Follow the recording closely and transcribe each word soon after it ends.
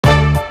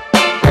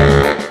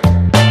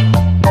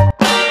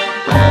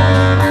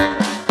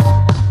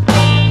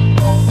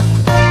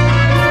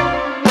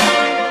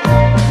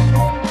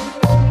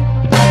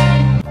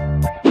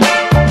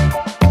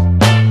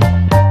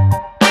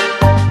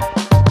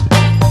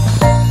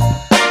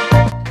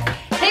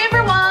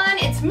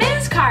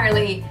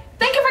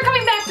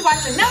to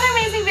watch another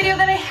amazing video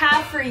that I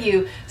have for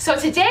you. So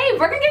today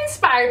we're gonna get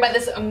inspired by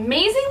this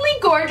amazingly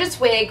gorgeous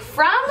wig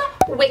from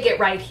WIG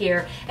right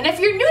here. And if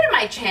you're new to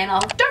my channel,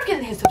 don't forget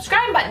to hit the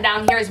subscribe button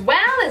down here as well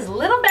as a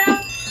little bell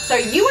so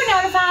you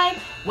are notified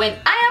when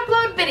I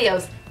upload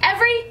videos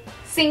every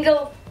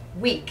single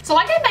week. So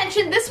like I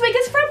mentioned, this wig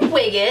is from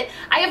WIG.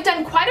 I have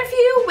done quite a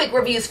few wig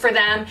reviews for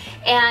them,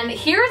 and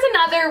here's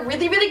another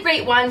really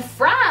great one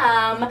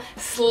from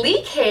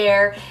Sleek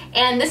Hair,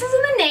 and this is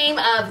in the name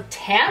of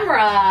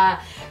Tamara.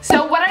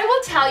 So what I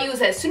will tell you is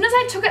that as soon as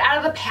I took it out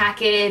of the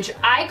package,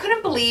 I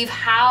couldn't believe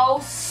how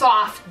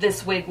soft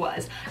this wig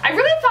was. I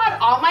really thought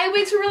all my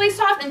wigs were really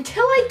soft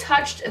until I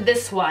touched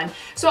this one.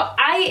 So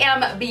I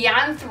am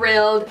beyond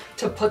thrilled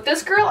to put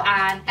this girl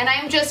on, and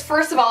I'm just,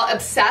 first of all,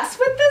 obsessed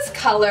with this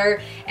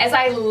color as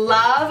I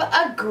love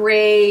a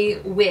gray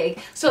wig.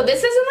 So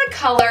this is in the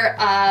color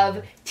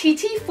of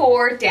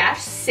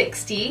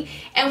TT4-60,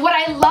 and what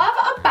I love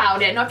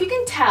about it, I don't know if you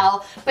can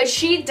tell, but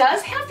she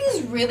does have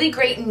these really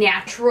great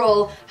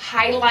natural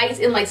highlights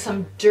in like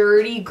some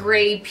dirty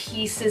gray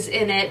pieces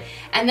in it.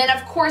 And then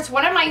of course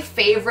one of my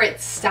favorite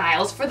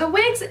styles for the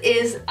wigs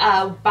is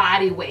a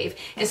body wave,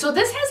 and so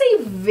this has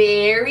a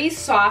very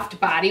soft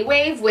body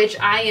wave, which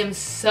I am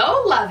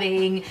so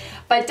loving.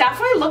 But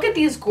definitely look at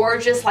these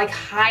gorgeous like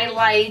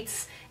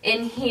highlights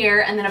in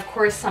here, and then of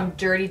course some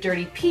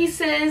dirty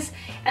pieces.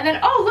 And then,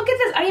 oh, look at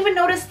this, I didn't even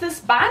notice this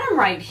bottom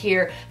right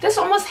here. This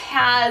almost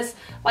has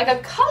like a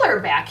color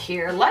back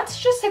here.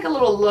 Let's just take a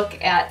little look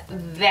at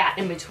that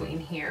in between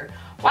here.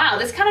 Wow,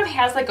 this kind of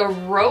has like a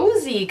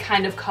rosy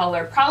kind of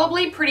color,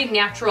 probably pretty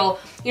natural.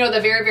 You know,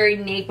 the very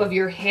nape of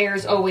your hair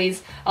is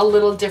always a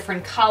little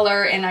different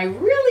color, and I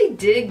really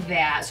dig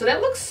that. So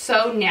that looks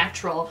so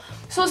natural.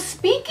 So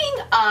speaking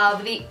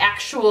of the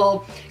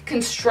actual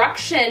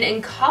construction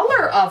and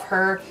color of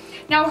her,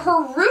 now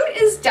her root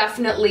is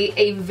definitely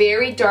a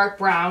very dark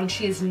brown.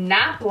 She's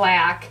not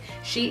black,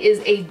 she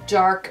is a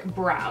dark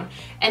brown.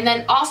 And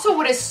then also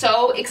what is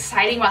so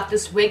exciting about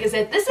this wig is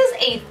that this is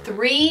a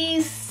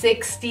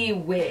 360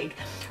 wig.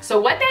 So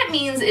what that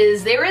means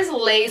is there is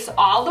lace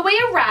all the way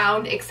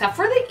around except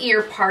for the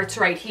ear parts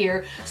right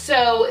here.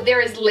 So there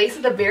is lace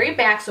at the very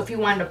back, so if you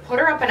wanted to put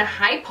her up in a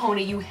high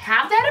pony, you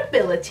have that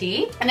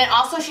ability. And then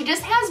also she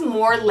just has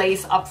more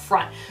lace up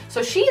front.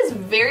 So she is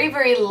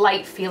very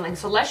light feeling.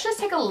 So let's just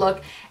take a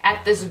look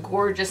at this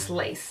gorgeous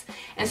lace.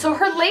 And so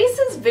her lace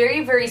is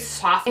very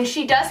soft, and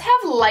she does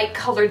have light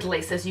colored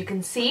lace, as you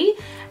can see.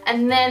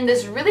 And then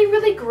this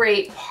really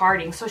great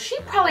parting. So she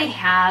probably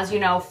has, you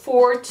know,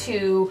 4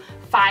 to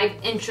 5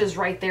 inches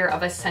right there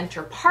of a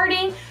center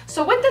parting.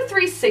 So with the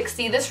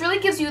 360, this really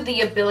gives you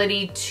the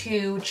ability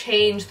to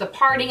change the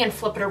parting and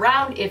flip it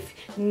around if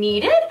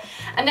needed.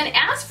 And then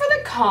as for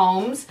the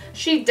combs,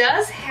 she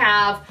does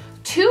have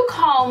 2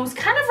 combs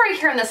kind of right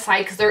here on the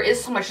side because there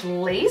is so much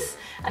lace,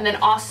 and then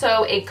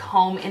also a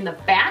comb in the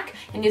back,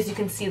 and as you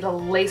can see the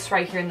lace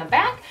right here in the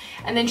back.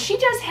 And then she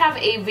does have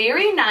a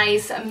very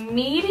nice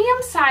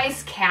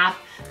medium-sized cap,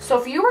 so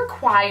if you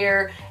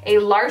require a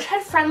large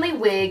head friendly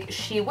wig,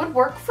 she would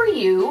work for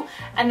you.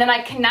 And then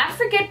I cannot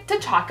forget to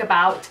talk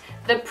about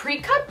the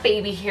pre-cut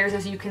baby hairs,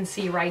 as you can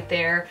see right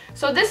there.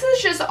 So this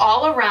is just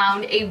all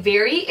around a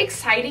very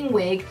exciting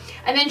wig.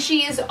 And then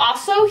she is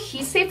also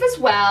heat safe as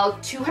well,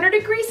 200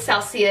 degrees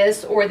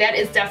Celsius, or that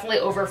is definitely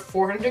over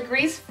 400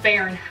 degrees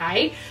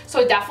Fahrenheit.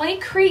 So definitely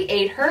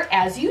create her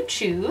as you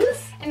choose.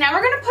 And now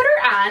we're gonna put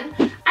her on.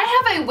 I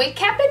have a wig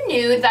cap in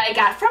nude that I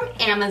got from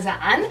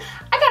Amazon.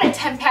 I got a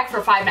 10-pack for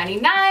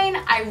 $5.99.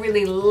 I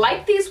really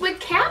like these wig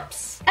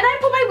caps. And I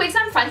put my wigs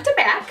on front to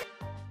back.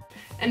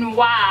 And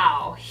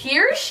wow,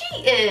 here she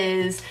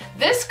is.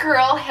 This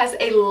girl has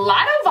a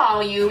lot of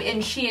volume,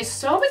 and she is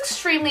so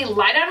extremely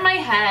light on my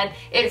head.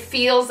 It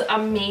feels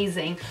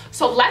amazing.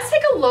 So let's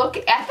take a look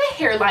at the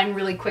hairline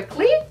really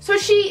quickly. So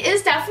she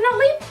is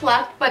definitely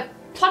plucked, but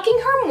plucking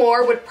her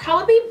more would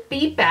probably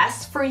be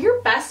best for your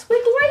best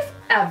wig life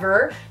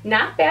ever.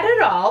 Not bad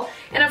at all.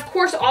 And of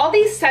course all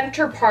these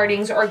center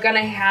partings are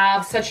gonna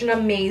have such an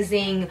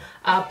amazing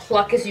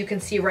pluck, as you can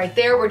see right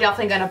there. We're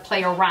definitely gonna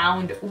play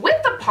around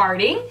with the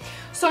parting.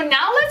 So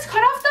now let's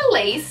cut off the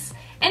lace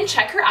and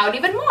check her out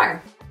even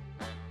more.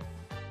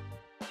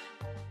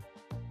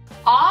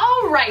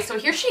 All right, so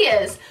here she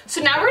is. So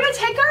now we're gonna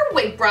take our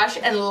wig brush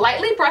and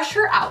lightly brush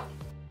her out.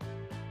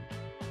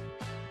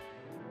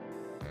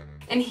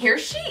 And here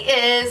she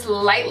is,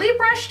 lightly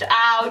brushed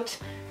out,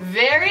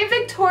 very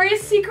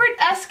Victoria's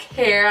Secret-esque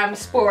hair I'm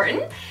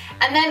sporting.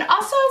 And then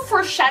also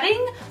for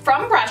shedding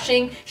from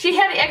brushing, she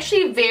had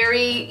actually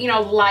very, you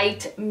know,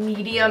 light,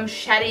 medium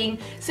shedding,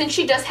 since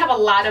she does have a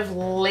lot of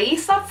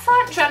lace up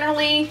front.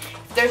 Generally,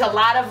 if there's a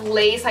lot of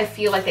lace, I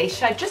feel like they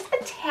shed just a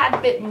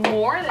tad bit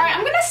more. All right,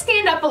 I'm gonna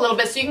stand up a little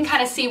bit so you can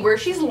kind of see where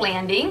she's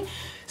landing.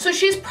 So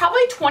she's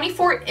probably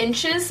 24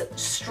 inches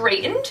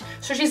straightened.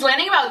 So she's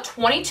landing about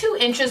 22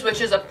 inches,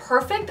 which is a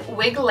perfect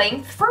wig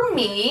length for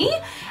me.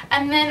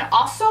 And then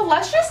also,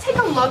 let's just take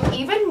a look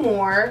even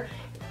more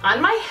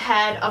on my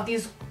head of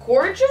these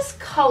gorgeous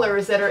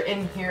colors that are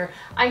in here.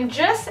 I'm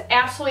just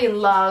absolutely in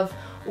love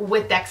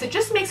with that because it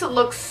just makes it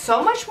look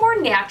so much more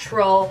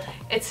natural.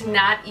 It's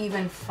not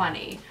even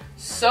funny.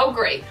 So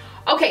great.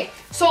 Okay,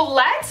 so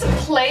let's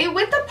play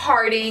with the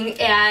parting,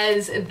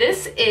 as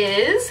this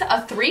is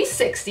a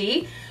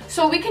 360.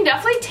 So we can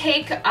definitely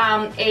take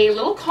a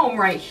little comb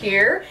right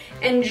here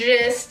and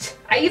just,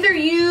 I either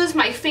use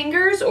my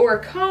fingers or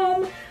a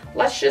comb.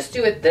 Let's just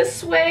do it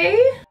this way.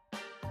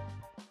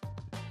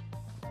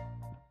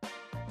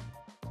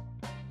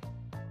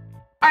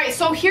 Alright,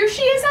 so here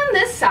she is on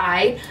this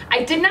side.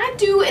 I did not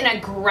do an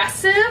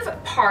aggressive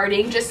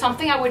parting, just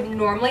something I would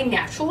normally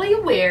naturally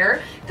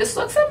wear. This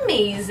looks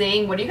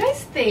amazing. What do you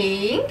guys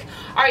think?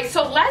 Alright,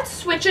 so let's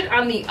switch it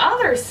on the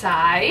other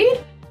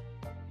side.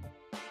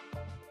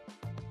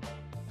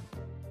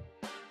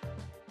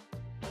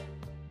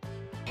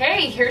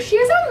 Okay, here she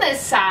is on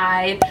this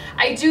side.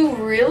 I do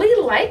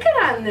really like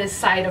it on this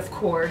side, of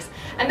course.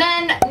 And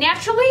then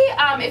naturally,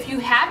 if you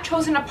have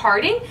chosen a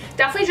parting,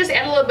 definitely just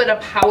add a little bit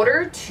of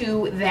powder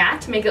to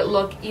that to make it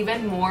look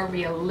even more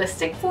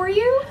realistic for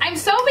you. I'm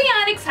so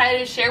beyond excited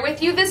to share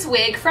with you this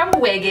wig from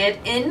WIG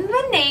in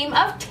the name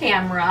of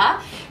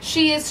Tamara.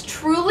 She is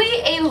truly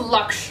a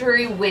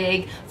luxury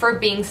wig for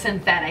being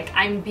synthetic.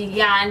 I'm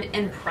beyond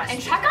impressed.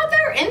 And check out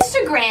their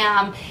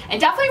Instagram and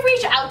definitely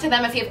reach out to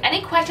them if you have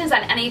any questions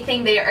on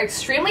anything. They are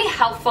extremely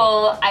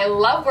helpful. I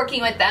love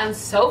working with them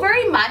so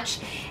very much.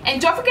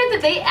 And don't forget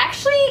that they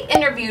actually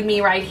interviewed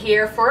me right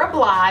here for a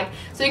blog,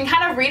 so you can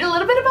kind of read a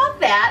little bit about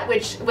that,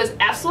 which was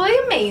absolutely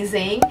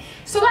amazing.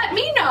 So let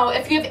me know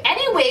if you have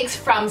any wigs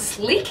from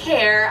Sleek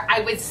Hair. I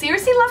would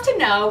seriously love to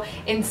know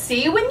and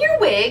see you in your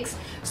wigs.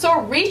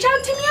 So reach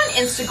out to me on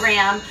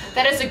Instagram.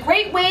 That is a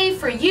great way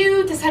for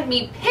you to send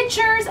me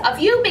pictures of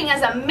you being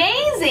as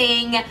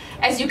amazing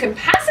as you can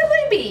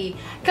possibly be.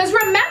 Because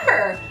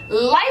remember,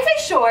 life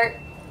is short,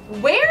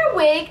 wear a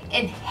wig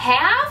and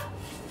have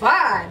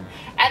fun.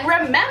 And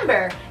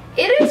remember,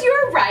 it is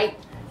your right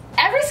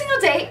every single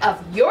day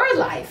of your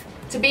life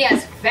to be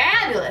as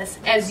fabulous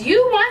as you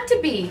want to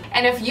be.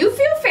 And if you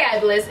feel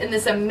fabulous in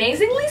this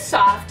amazingly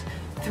soft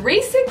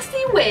 360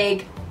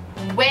 wig,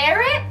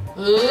 wear it,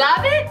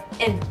 love it,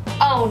 and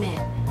own it.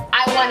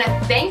 I want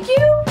to thank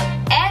you